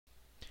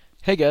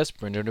Hey guys,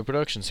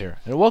 BrandonioProductions here,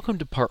 and welcome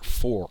to part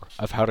 4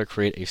 of how to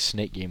create a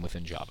snake game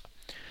within Java.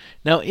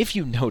 Now, if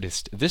you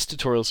noticed, this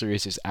tutorial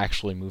series is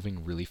actually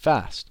moving really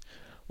fast.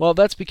 Well,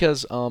 that's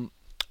because all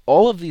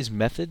of these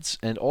methods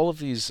and all of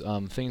these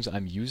things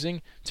I'm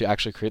using to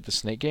actually create the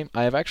snake game,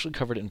 I have actually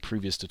covered in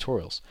previous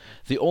tutorials.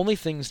 The only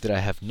things that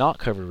I have not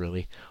covered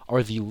really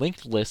are the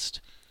linked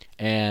list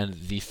and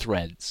the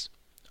threads.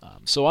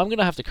 So I'm going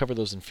to have to cover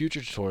those in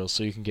future tutorials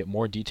so you can get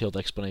more detailed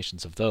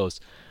explanations of those.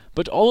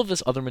 But all of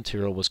this other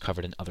material was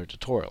covered in other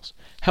tutorials.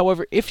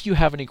 However, if you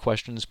have any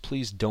questions,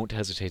 please don't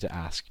hesitate to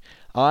ask.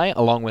 I,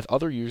 along with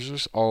other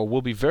users,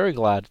 will be very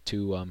glad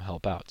to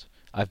help out.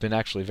 I've been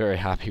actually very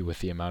happy with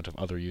the amount of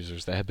other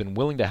users that have been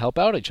willing to help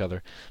out each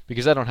other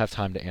because I don't have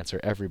time to answer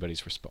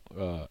everybody's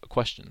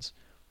questions.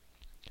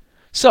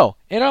 So,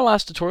 in our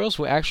last tutorials,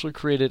 we actually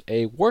created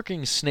a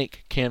working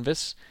snake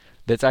canvas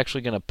that's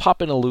actually going to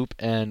pop in a loop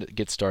and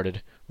get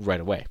started right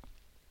away.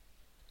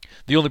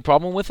 The only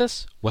problem with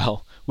this?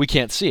 Well, we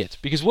can't see it,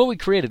 because what we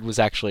created was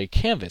actually a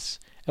canvas,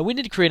 and we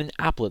need to create an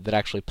applet that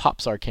actually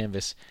pops our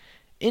canvas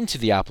into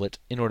the applet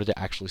in order to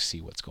actually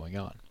see what's going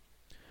on.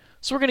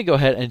 So we're going to go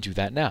ahead and do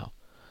that now.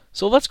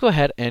 So let's go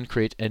ahead and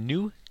create a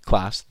new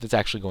class that's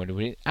actually going to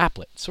be an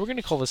applet. So we're going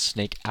to call this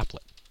snake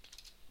applet.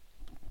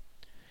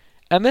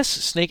 And this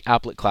snake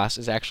applet class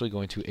is actually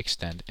going to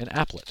extend an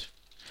applet.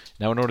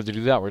 Now in order to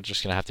do that, we're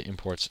just going to have to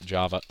import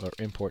java.applet.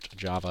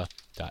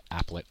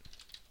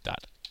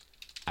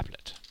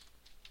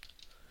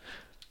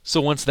 So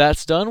once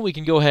that's done, we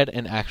can go ahead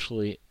and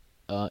actually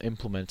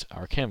implement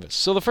our canvas.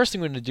 So the first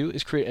thing we're going to do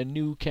is create a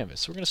new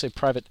canvas. So we're going to say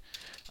private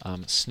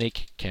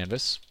snake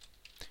canvas,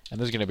 and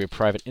there's going to be a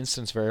private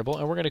instance variable,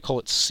 and we're going to call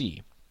it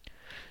C.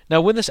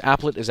 Now when this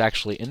applet is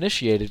actually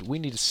initiated, we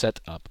need to set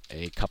up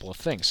a couple of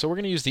things. So we're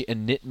going to use the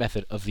init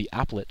method of the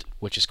applet,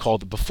 which is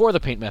called before the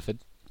paint method.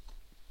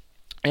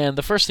 And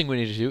the first thing we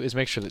need to do is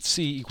make sure that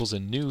C equals a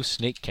new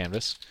snake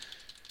canvas,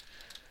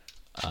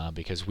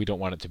 because we don't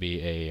want it to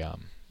be a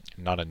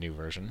not a new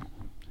version.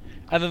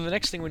 And then the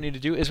next thing we need to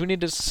do is we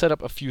need to set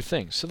up a few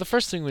things. So the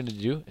first thing we need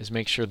to do is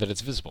make sure that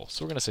it's visible.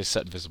 So we're going to say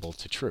set visible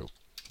to true.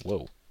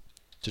 To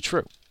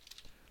true.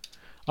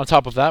 On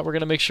top of that, we're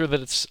going to make sure that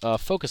it's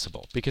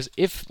focusable, because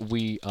if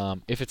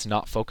it's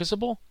not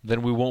focusable,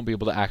 then we won't be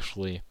able to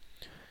actually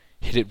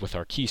hit it with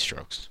our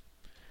keystrokes.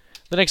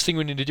 The next thing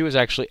we need to do is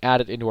actually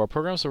add it into our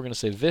program. So we're going to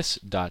say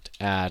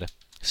this.add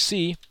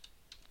C.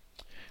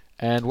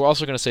 And we're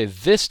also going to say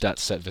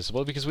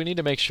this.setVisible because we need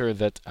to make sure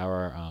that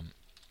our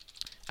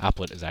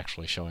applet is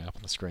actually showing up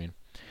on the screen.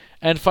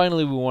 And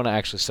finally, we want to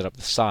actually set up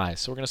the size.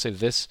 So we're going to say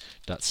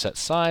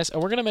this.setSize,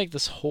 and we're going to make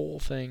this whole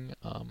thing,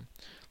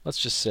 let's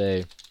just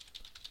say,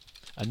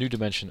 a new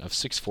dimension of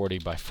 640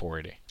 by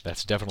 480.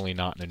 That's definitely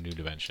not a new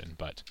dimension,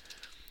 but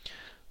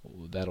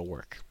that'll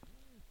work.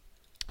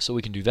 So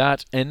we can do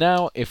that. And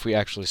now if we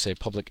actually say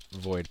public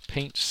void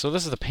paint, so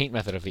this is the paint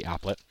method of the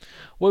applet,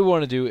 what we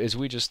want to do is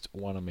we just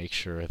want to make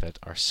sure that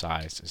our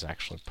size is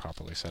actually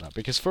properly set up.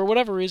 Because for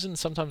whatever reason,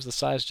 sometimes the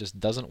size just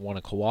doesn't want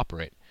to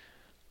cooperate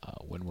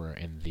when we're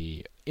in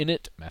the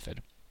init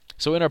method.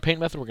 So in our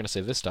paint method, we're going to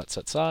say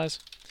this.setSize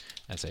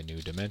and say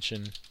new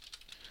dimension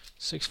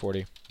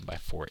 640 by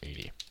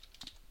 480.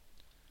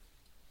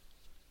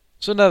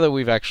 So now that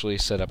we've actually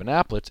set up an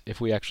applet,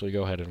 if we actually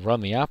go ahead and run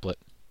the applet,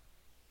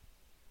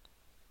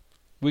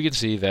 we can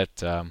see that,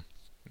 there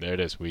it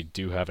is, we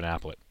do have an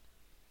applet.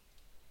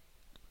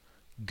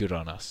 Good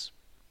on us.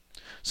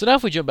 So now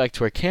if we jump back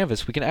to our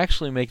canvas, we can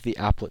actually make the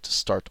applet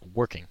start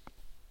working.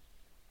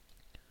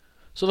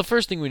 So the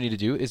first thing we need to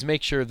do is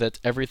make sure that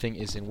everything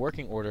is in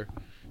working order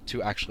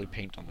to actually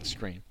paint on the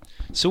screen.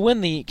 So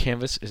when the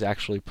canvas is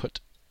actually put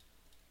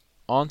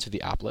onto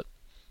the applet,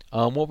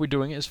 what we're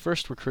doing is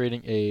first we're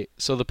creating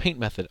so the paint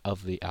method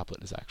of the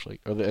applet is actually,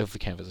 or of the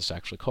canvas is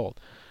actually called.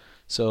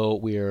 So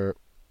we're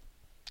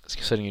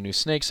setting a new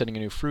snake, setting a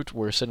new fruit,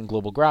 we're setting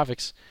global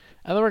graphics,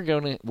 and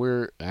then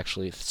we're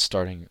actually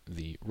starting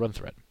the run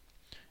thread.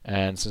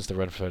 And since the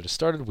run thread is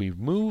started, we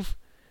move,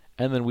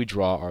 and then we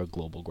draw our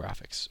global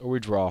graphics, or we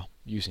draw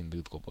using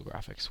the global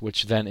graphics,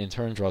 which then in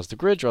turn draws the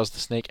grid, draws the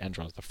snake, and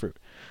draws the fruit.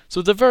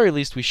 So at the very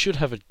least, we should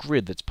have a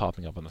grid that's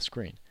popping up on the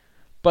screen,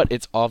 but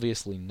it's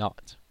obviously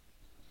not.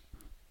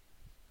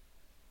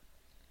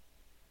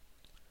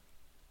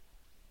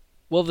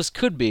 Well, this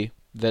could be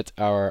that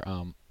our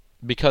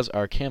because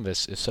our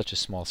canvas is such a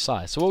small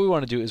size. So what we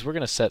want to do is we're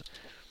going to set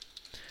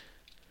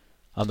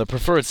the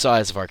preferred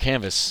size of our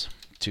canvas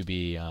to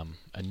be a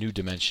new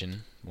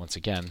dimension, once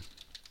again,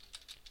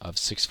 of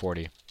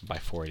 640 by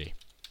 480.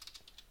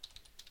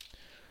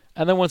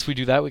 And then once we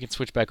do that, we can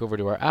switch back over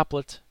to our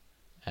applet.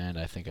 And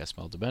I think I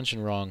spelled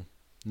dimension wrong.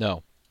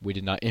 No, we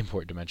did not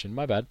import dimension,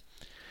 my bad.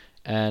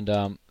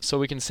 And so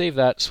we can save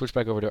that, switch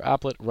back over to our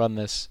applet, run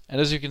this,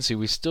 and as you can see,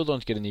 we still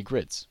don't get any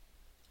grids.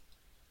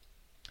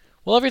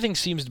 Well, everything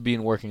seems to be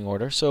in working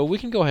order, so we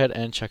can go ahead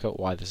and check out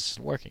why this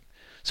isn't working.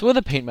 So in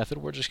the paint method,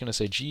 we're just going to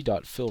say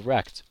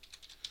g.fillRect,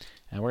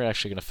 and we're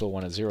actually going to fill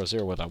one at 0,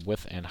 0 with a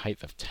width and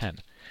height of 10.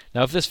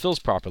 Now, if this fills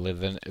properly,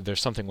 then there's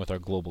something with our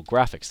global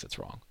graphics that's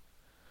wrong.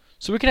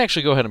 So we can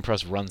actually go ahead and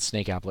press Run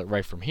Snake Applet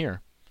right from here.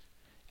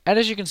 And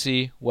as you can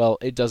see, well,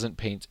 it doesn't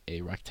paint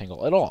a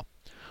rectangle at all,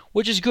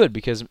 which is good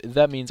because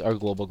that means our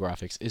global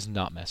graphics is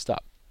not messed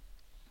up.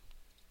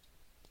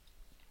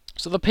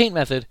 So the paint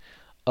method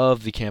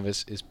of the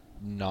canvas is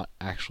not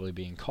actually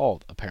being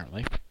called,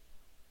 apparently.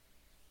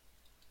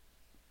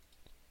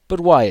 But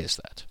why is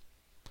that?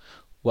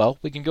 Well,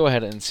 we can go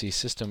ahead and see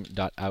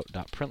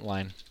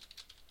system.out.println,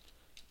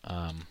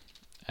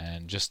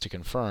 and just to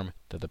confirm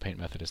that the paint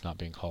method is not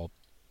being called.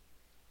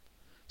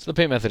 So the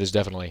paint method is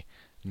definitely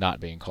not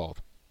being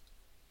called.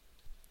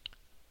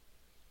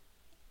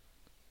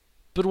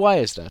 But why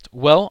is that?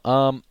 Well,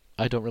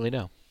 I don't really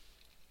know.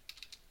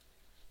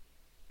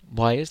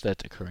 Why is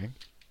that occurring?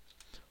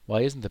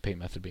 Why isn't the paint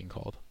method being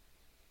called?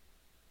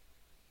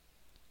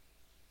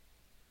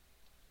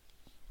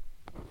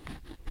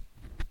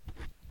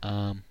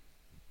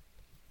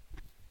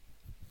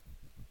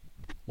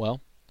 Well,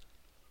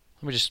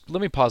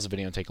 let me pause the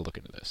video and take a look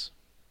into this.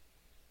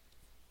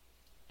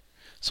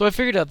 So I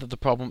figured out that the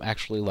problem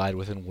actually lied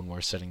within when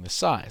we're setting the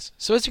size.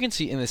 So as you can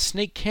see in the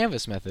snake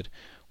canvas method,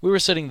 we were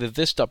setting the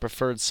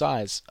this.preferred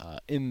size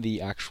in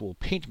the actual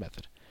paint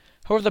method.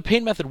 However, the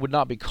paint method would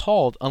not be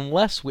called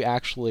unless we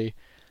actually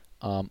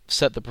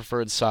set the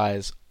preferred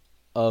size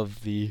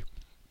of the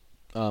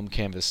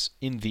canvas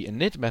in the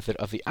init method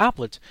of the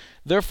applet.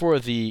 Therefore,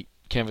 the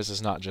canvas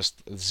is not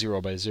just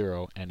 0 by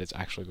 0, and it's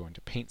actually going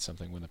to paint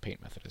something when the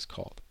paint method is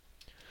called.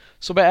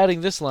 So by adding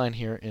this line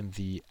here in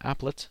the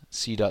applet,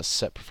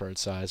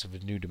 c.setPreferredSize of a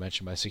new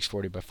dimension by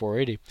 640 by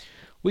 480,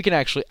 we can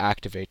actually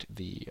activate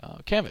the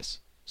canvas.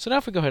 So now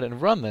if we go ahead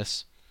and run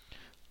this,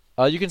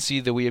 you can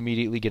see that we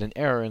immediately get an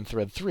error in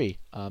thread 3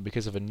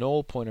 because of a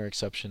null pointer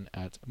exception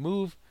at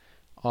move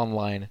on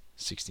line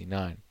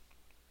 69.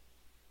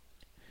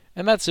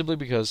 And that's simply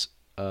because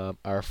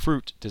our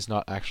fruit does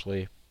not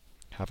actually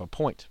have a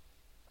point.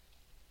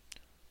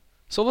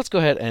 So let's go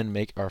ahead and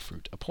make our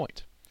fruit a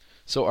point.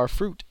 So our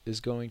fruit is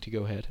going to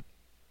go ahead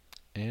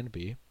and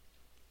be,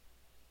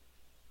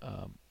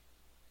 our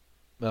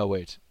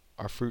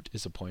fruit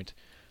is a point.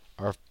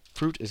 Our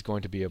fruit is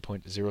going to be a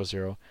point 0,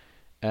 0.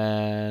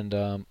 And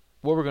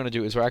what we're going to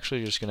do is we're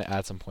actually just going to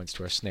add some points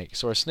to our snake.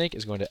 So our snake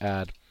is going to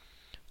add,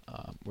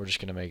 we're just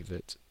going to make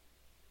that,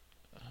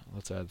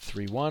 let's add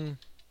 3, 1.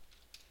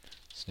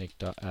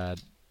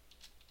 Snake.add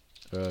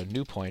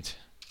new point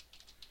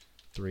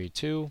 3,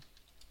 2.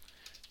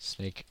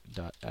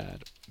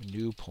 Snake.add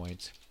new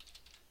point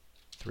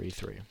 3,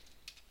 3.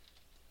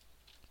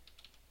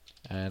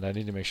 And I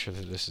need to make sure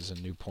that this is a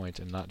new point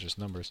and not just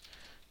numbers.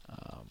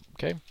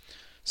 Okay.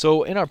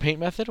 So in our paint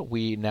method,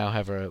 we now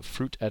have a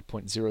fruit at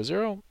point 0,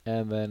 0,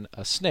 and then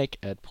a snake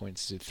at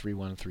points 3,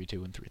 1, 3,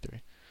 2, and 3,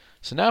 3.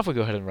 So now if we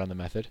go ahead and run the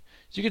method,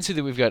 you can see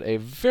that we've got a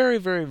very,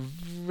 very,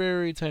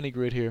 very tiny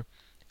grid here.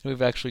 And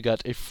we've actually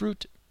got a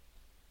fruit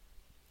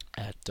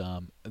at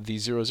the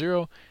 0,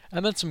 0,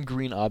 and then some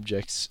green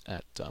objects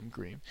at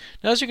green.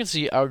 Now as you can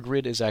see, our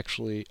grid is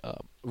actually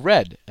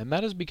red, and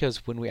that is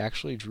because when we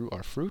actually drew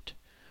our fruit,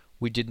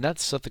 we did not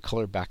set the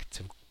color back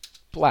to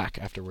black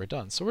after we're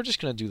done. So we're just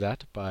going to do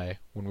that by,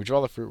 when we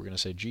draw the fruit, we're going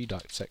to say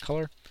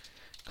g.setColor,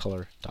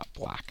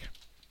 color.black.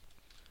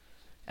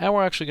 And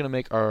we're actually going to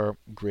make our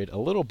grid a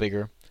little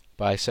bigger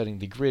by setting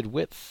the grid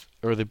width,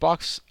 or the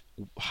box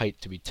height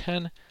to be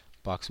 10,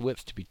 box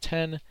width to be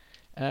 10,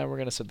 and we're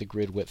going to set the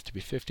grid width to be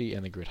 50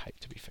 and the grid height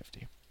to be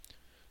 50.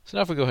 So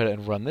now if we go ahead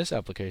and run this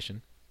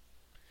application,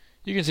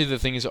 you can see that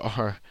things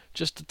are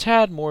just a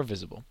tad more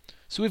visible.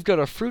 So we've got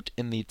our fruit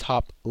in the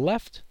top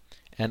left,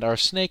 and our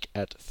snake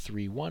at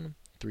 3, 1,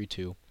 3,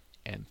 2,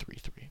 and 3,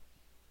 3.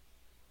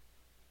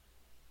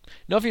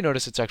 Now if you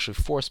notice, it's actually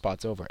 4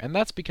 spots over, and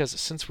that's because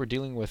since we're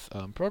dealing with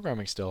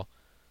programming still,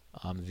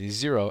 the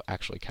 0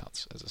 actually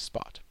counts as a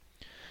spot.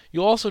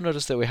 You'll also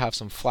notice that we have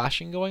some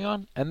flashing going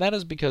on, and that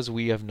is because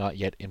we have not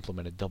yet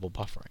implemented double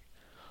buffering.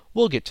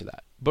 We'll get to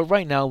that, but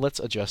right now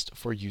let's adjust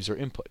for user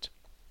input.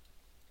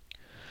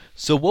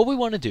 So what we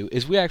want to do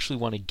is we actually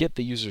want to get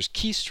the user's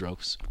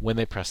keystrokes when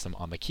they press them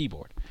on the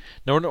keyboard.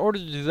 Now in order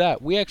to do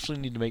that, we actually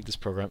need to make this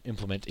program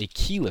implement a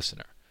key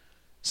listener.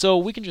 So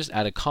we can just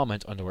add a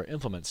comment onto our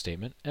implement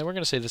statement, and we're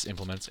going to say this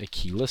implements a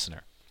key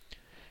listener.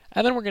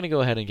 And then we're going to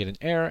go ahead and get an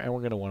error, and we're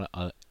going to want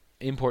to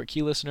import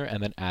key listener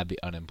and then add the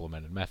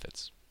unimplemented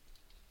methods.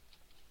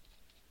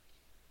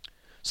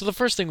 So the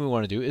first thing we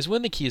want to do is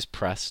when the key is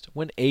pressed,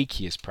 when a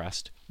key is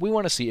pressed, we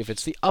want to see if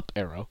it's the up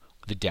arrow,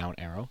 the down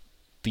arrow,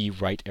 the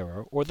right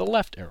arrow, or the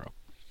left arrow.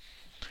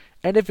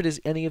 And if it is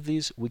any of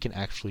these, we can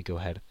actually go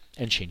ahead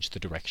and change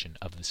the direction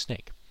of the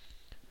snake.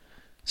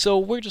 So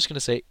we're just going to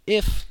say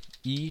if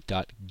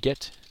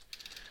e.get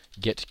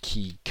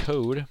key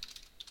code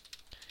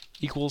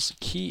equals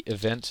key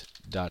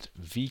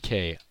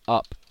event.vk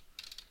up.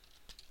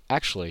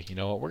 Actually, you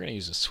know what? We're going to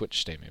use a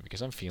switch statement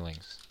because I'm feeling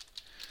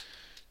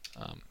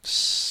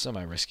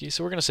semi-risky.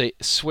 So we're going to say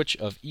switch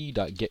of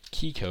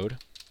e.getKeyCode,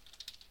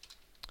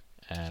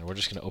 and we're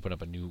just going to open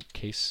up a new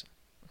case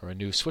or a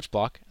new switch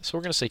block. So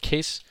we're going to say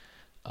case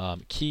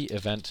key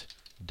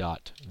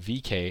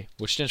event.vk,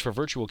 which stands for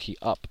virtual key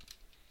up.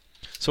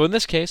 So in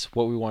this case,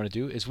 what we want to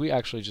do is we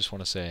actually just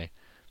want to say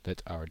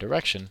that our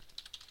direction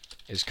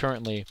is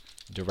currently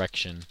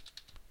direction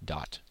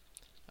dot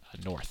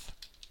north.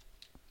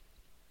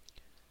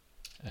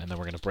 And then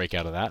we're going to break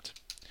out of that.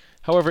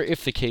 However,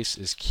 if the case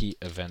is key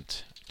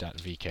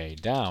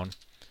event.vk down,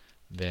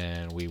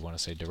 then we want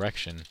to say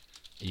direction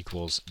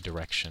equals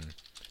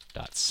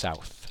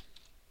direction.south.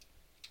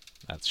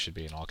 That should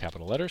be in all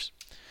capital letters.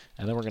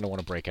 And then we're going to want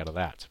to break out of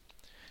that.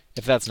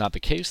 If that's not the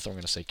case, then we're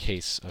going to say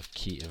case of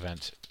key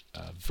event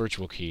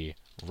virtual key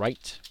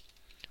right,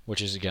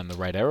 which is again the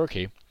right arrow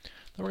key.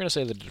 Then we're going to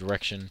say the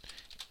direction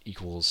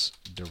equals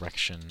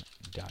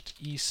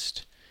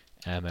direction.east.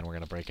 And then we're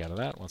going to break out of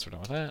that once we're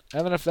done with that.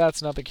 And then if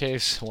that's not the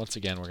case, once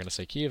again, we're going to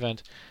say key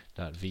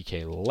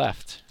event.vk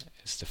left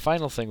is the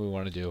final thing we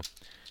want to do.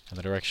 And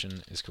the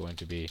direction is going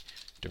to be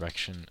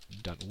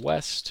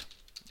direction.west.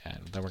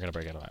 And then we're going to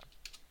break out of that.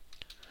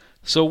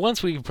 So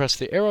once we press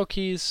the arrow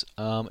keys,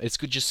 it's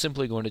just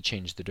simply going to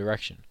change the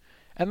direction.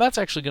 And that's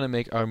actually going to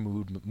make our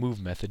move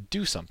method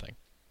do something.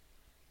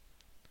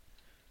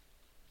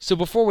 So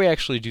before we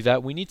actually do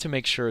that, we need to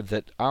make sure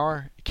that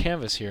our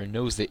canvas here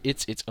knows that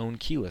it's its own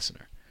key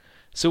listener.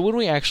 So when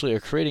we actually are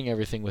creating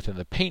everything within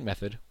the paint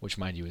method, which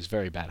mind you is a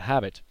very bad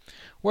habit,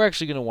 we're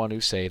actually going to want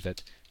to say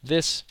that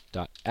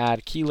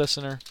this.add key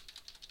listener,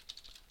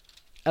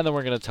 and then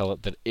we're going to tell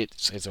it that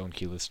it's its own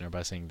key listener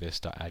by saying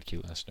this.add key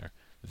listener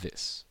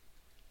this.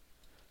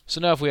 So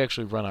now if we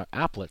actually run our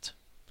applet,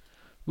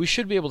 we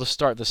should be able to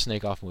start the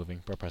snake off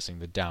moving by pressing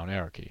the down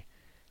arrow key.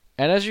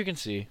 And as you can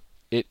see,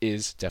 it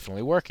is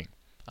definitely working.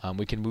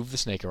 We can move the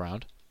snake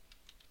around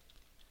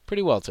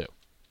pretty well too.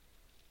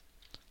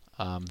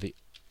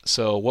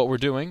 So what we're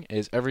doing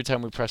is every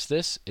time we press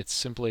this, it's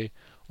simply,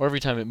 or every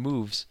time it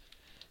moves,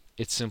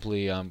 it's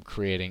simply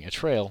creating a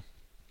trail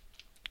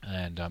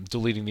and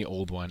deleting the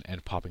old one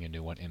and popping a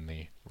new one in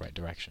the right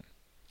direction.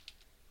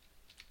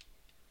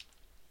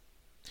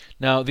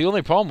 Now, the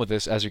only problem with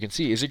this, as you can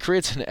see, is it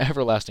creates an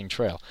everlasting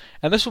trail.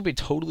 And this would be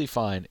totally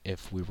fine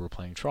if we were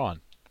playing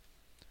Tron.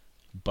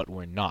 But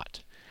we're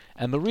not.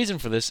 And the reason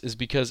for this is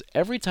because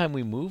every time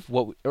we move,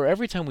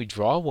 every time we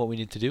draw, what we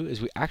need to do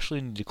is we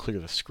actually need to clear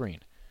the screen.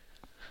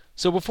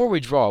 So before we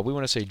draw, we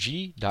want to say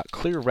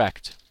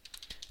g.clearRect,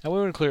 and we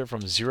want to clear it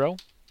from 0,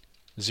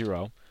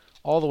 0,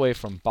 all the way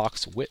from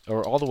box width,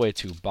 or all the way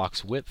to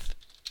box width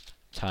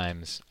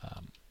times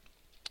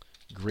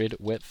grid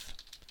width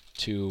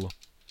to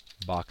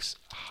box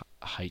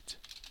height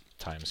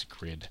times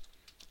grid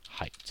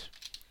height.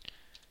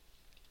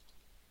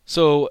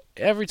 So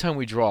every time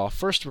we draw,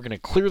 first we're going to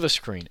clear the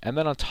screen, and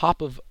then on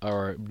top of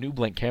our new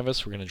blank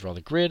canvas, we're going to draw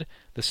the grid,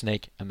 the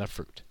snake, and the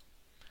fruit.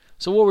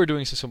 So what we're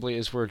doing so simply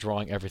is we're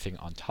drawing everything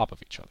on top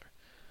of each other.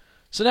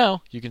 So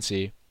now you can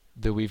see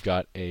that we've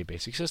got a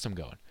basic system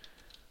going.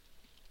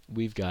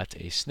 We've got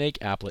a snake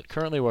applet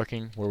currently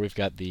working where we've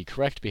got the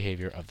correct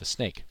behavior of the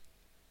snake.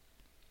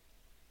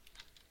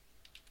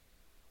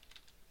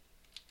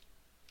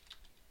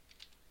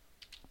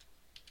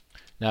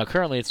 Now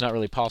currently it's not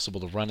really possible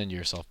to run into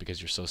yourself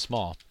because you're so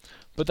small,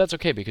 but that's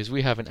okay because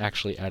we haven't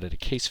actually added a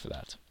case for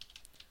that.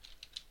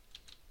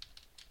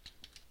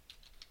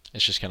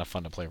 It's just kind of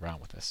fun to play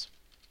around with this.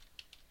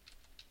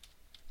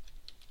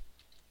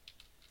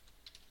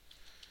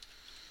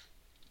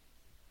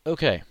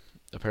 Okay,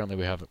 apparently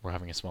we're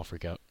having a small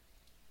freak out.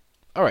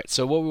 Alright,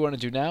 so what we want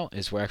to do now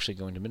is we're actually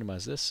going to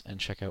minimize this and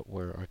check out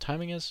where our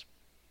timing is.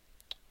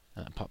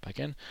 And pop back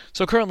in.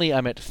 So currently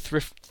I'm at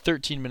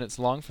 13 minutes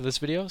long for this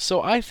video,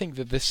 so I think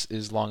that this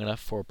is long enough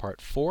for part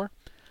 4,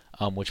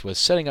 which was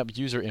setting up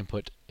user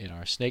input in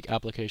our snake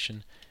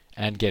application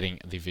and getting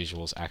the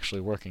visuals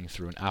actually working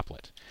through an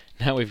applet.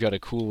 Now we've got a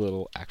cool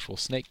little actual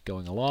snake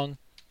going along.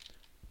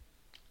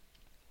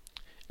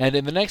 And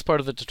in the next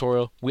part of the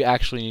tutorial, we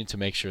actually need to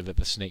make sure that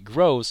the snake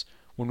grows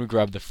when we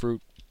grab the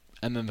fruit,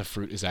 and then the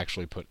fruit is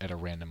actually put at a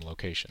random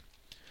location.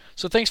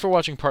 So thanks for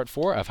watching part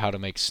 4 of how to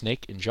make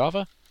snake in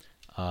Java.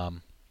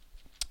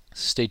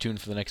 Stay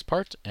tuned for the next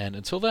part, and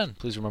until then,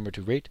 please remember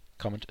to rate,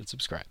 comment, and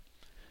subscribe.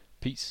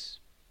 Peace.